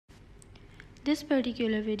This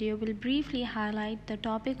particular video will briefly highlight the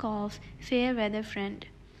topic of fair weather friend.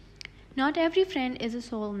 Not every friend is a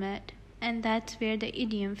soulmate, and that's where the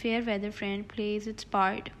idiom fair weather friend plays its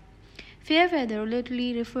part. Fair weather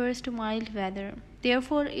literally refers to mild weather.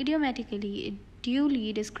 Therefore, idiomatically, it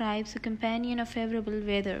duly describes a companion of favorable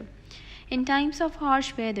weather. In times of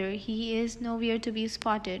harsh weather, he is nowhere to be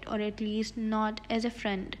spotted, or at least not as a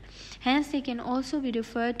friend. Hence, they can also be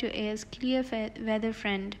referred to as clear weather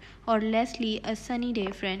friend or lastly a sunny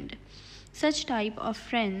day friend. Such type of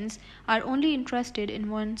friends are only interested in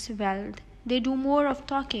one's wealth. They do more of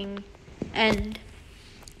talking and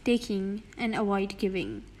taking and avoid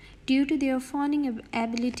giving. Due to their fawning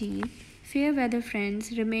ability, fair weather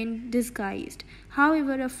friends remain disguised.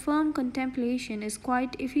 However, a firm contemplation is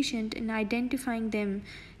quite efficient in identifying them.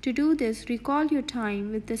 To do this, recall your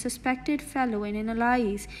time with the suspected fellow and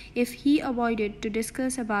analyze if he avoided to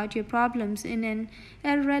discuss about your problems in an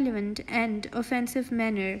irrelevant and offensive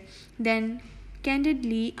manner. Then,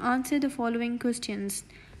 candidly answer the following questions.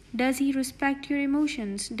 Does he respect your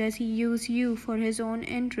emotions? Does he use you for his own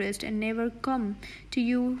interest and never come to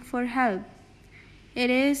you for help? It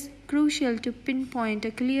is crucial to pinpoint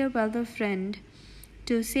a clear weather friend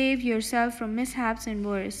to save yourself from mishaps and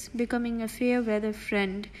worse. Becoming a fair weather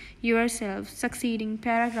friend yourself. Succeeding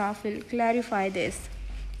paragraph will clarify this.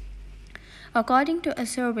 According to a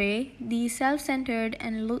survey, the self-centered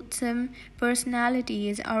and loathsome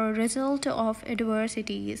personalities are a result of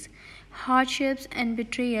adversities. Hardships and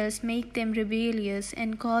betrayals make them rebellious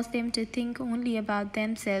and cause them to think only about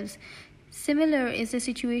themselves. Similar is the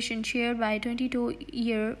situation shared by a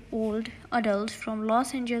 22-year-old adult from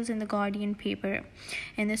Los Angeles in the Guardian paper.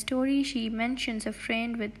 In the story, she mentions a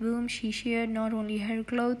friend with whom she shared not only her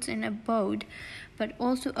clothes and abode, but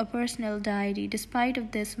also a personal diary. Despite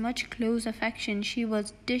of this much close affection, she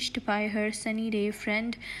was dished by her sunny day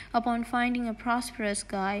friend upon finding a prosperous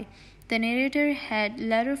guy. The narrator had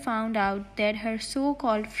later found out that her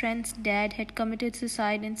so-called friend's dad had committed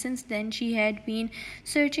suicide, and since then she had been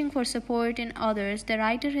searching for support in others. The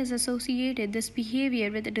writer has associated this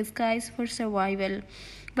behavior with a disguise for survival.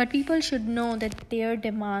 But people should know that their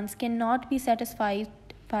demands cannot be satisfied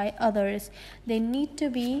by others. They need to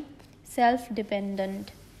be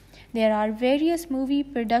self-dependent. There are various movie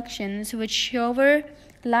productions which shower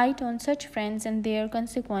light on such friends and their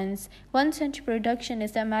consequence. One such production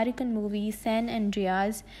is the American movie San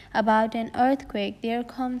Andreas about an earthquake. There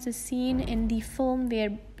comes a scene in the film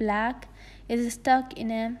where Black is stuck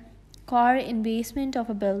in a car in basement of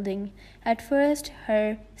a building. At first,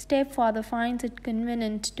 her stepfather finds it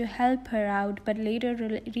convenient to help her out, but later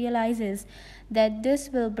realizes that this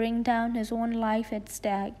will bring down his own life at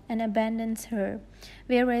stake and abandons her.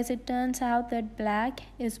 Whereas it turns out that Black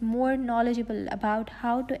is more knowledgeable about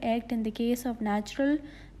how to act in the case of natural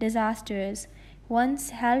disasters. Once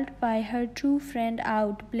helped by her true friend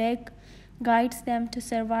out, Black guides them to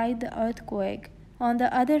survive the earthquake. On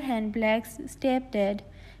the other hand, Black's stepdad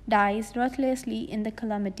dies ruthlessly in the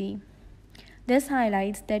calamity. This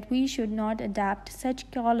highlights that we should not adapt such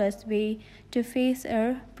careless way to face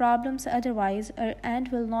our problems, otherwise our end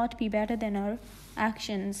will not be better than our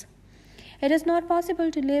actions. It is not possible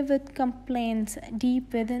to live with complaints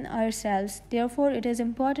deep within ourselves. Therefore, it is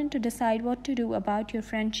important to decide what to do about your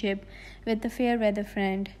friendship with the fair weather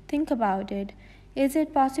friend. Think about it. Is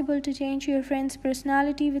it possible to change your friend's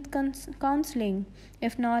personality with counseling?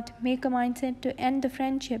 If not, make a mindset to end the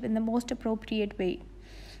friendship in the most appropriate way,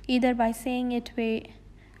 either by saying it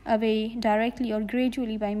away directly or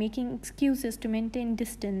gradually by making excuses to maintain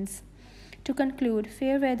distance. To conclude,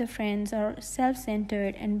 fair weather friends are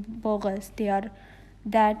self-centered and bogus. They are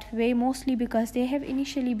that way mostly because they have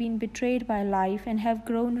initially been betrayed by life and have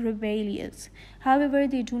grown rebellious. However,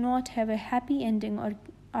 they do not have a happy ending or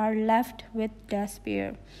are left with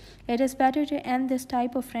despair. It is better to end this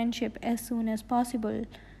type of friendship as soon as possible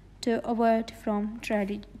to avert from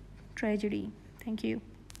tragedy. Thank you.